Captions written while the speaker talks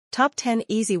Top 10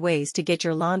 Easy Ways to Get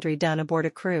Your Laundry Done Aboard a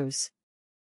Cruise.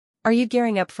 Are you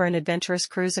gearing up for an adventurous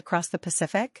cruise across the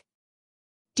Pacific?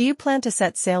 Do you plan to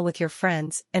set sail with your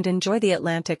friends and enjoy the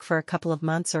Atlantic for a couple of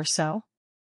months or so?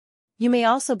 You may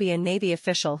also be a Navy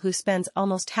official who spends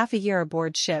almost half a year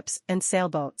aboard ships and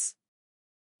sailboats.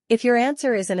 If your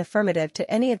answer is an affirmative to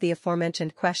any of the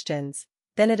aforementioned questions,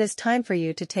 then it is time for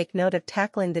you to take note of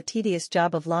tackling the tedious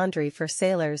job of laundry for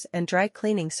sailors and dry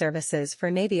cleaning services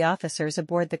for Navy officers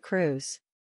aboard the cruise.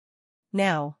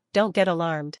 Now, don't get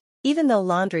alarmed. Even though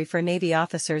laundry for Navy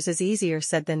officers is easier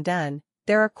said than done,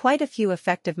 there are quite a few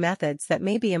effective methods that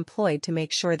may be employed to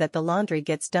make sure that the laundry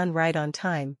gets done right on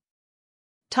time.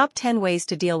 Top 10 Ways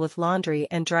to Deal with Laundry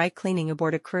and Dry Cleaning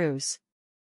Aboard a Cruise.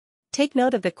 Take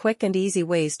note of the quick and easy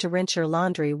ways to rinse your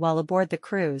laundry while aboard the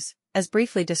cruise, as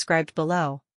briefly described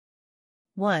below.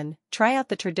 1. Try out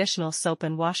the traditional soap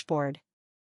and washboard.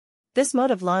 This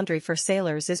mode of laundry for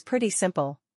sailors is pretty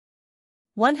simple.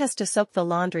 One has to soak the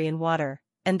laundry in water,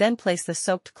 and then place the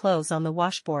soaked clothes on the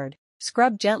washboard,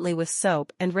 scrub gently with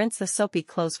soap and rinse the soapy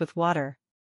clothes with water.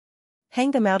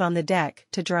 Hang them out on the deck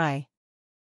to dry.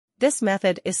 This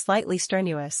method is slightly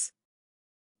strenuous.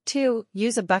 2.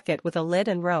 Use a bucket with a lid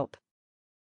and rope.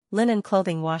 Linen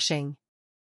clothing washing.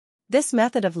 This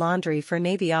method of laundry for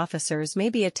Navy officers may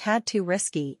be a tad too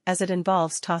risky as it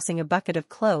involves tossing a bucket of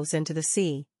clothes into the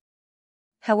sea.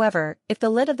 However, if the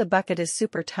lid of the bucket is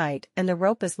super tight and the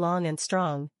rope is long and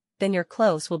strong, then your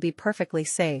clothes will be perfectly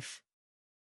safe.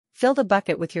 Fill the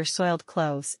bucket with your soiled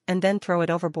clothes and then throw it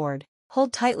overboard.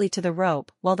 Hold tightly to the rope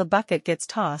while the bucket gets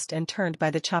tossed and turned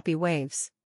by the choppy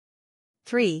waves.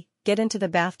 3. Get into the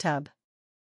bathtub.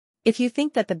 If you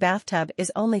think that the bathtub is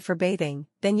only for bathing,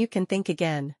 then you can think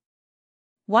again.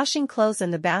 Washing clothes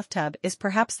in the bathtub is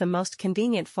perhaps the most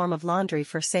convenient form of laundry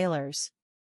for sailors.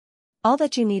 All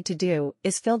that you need to do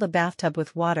is fill the bathtub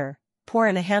with water, pour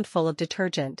in a handful of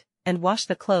detergent, and wash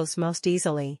the clothes most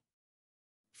easily.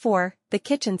 4. The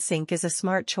kitchen sink is a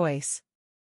smart choice.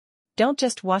 Don't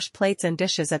just wash plates and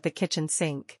dishes at the kitchen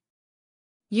sink.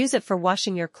 Use it for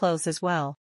washing your clothes as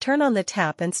well. Turn on the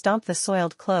tap and stomp the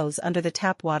soiled clothes under the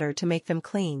tap water to make them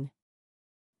clean.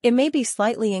 It may be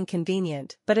slightly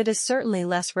inconvenient, but it is certainly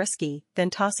less risky than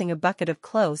tossing a bucket of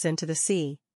clothes into the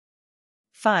sea.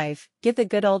 5. Give the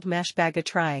good old mesh bag a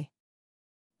try.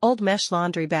 Old mesh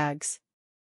laundry bags.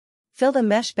 Fill the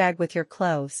mesh bag with your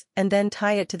clothes and then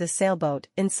tie it to the sailboat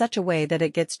in such a way that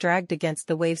it gets dragged against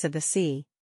the waves of the sea.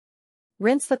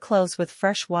 Rinse the clothes with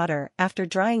fresh water after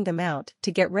drying them out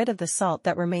to get rid of the salt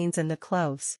that remains in the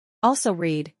clothes. Also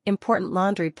read, important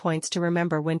laundry points to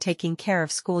remember when taking care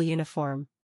of school uniform.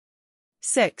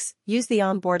 6. Use the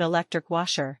onboard electric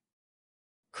washer.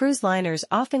 Cruise liners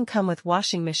often come with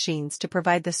washing machines to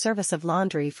provide the service of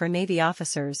laundry for Navy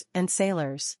officers and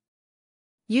sailors.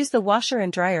 Use the washer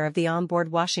and dryer of the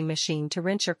onboard washing machine to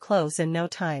rinse your clothes in no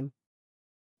time.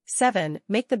 7.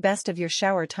 Make the best of your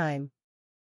shower time.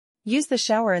 Use the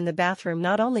shower in the bathroom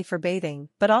not only for bathing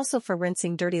but also for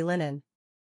rinsing dirty linen.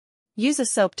 Use a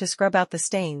soap to scrub out the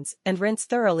stains and rinse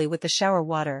thoroughly with the shower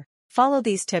water. Follow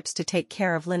these tips to take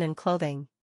care of linen clothing.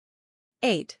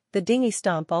 8. The dinghy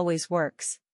stomp always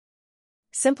works.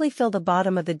 Simply fill the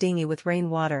bottom of the dinghy with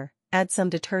rainwater, add some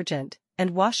detergent, and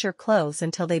wash your clothes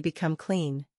until they become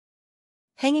clean.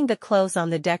 Hanging the clothes on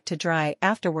the deck to dry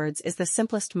afterwards is the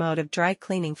simplest mode of dry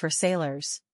cleaning for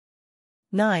sailors.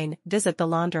 9. Visit the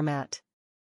laundromat.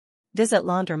 Visit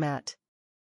laundromat.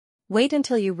 Wait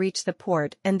until you reach the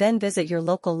port and then visit your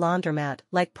local laundromat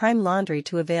like Prime Laundry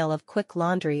to avail of quick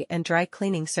laundry and dry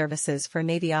cleaning services for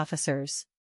Navy officers.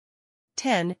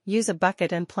 10. Use a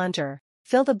bucket and plunger.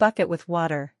 Fill the bucket with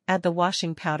water, add the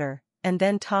washing powder, and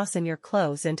then toss in your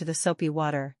clothes into the soapy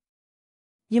water.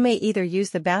 You may either use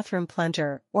the bathroom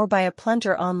plunger or buy a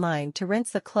plunger online to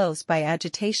rinse the clothes by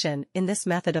agitation in this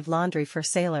method of laundry for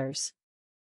sailors.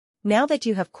 Now that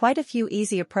you have quite a few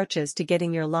easy approaches to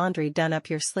getting your laundry done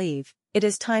up your sleeve, it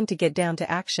is time to get down to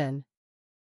action.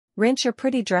 Rinse your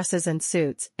pretty dresses and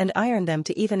suits and iron them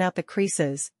to even out the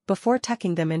creases before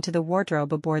tucking them into the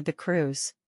wardrobe aboard the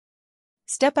cruise.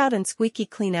 Step out in squeaky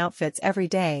clean outfits every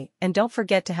day and don't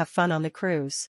forget to have fun on the cruise.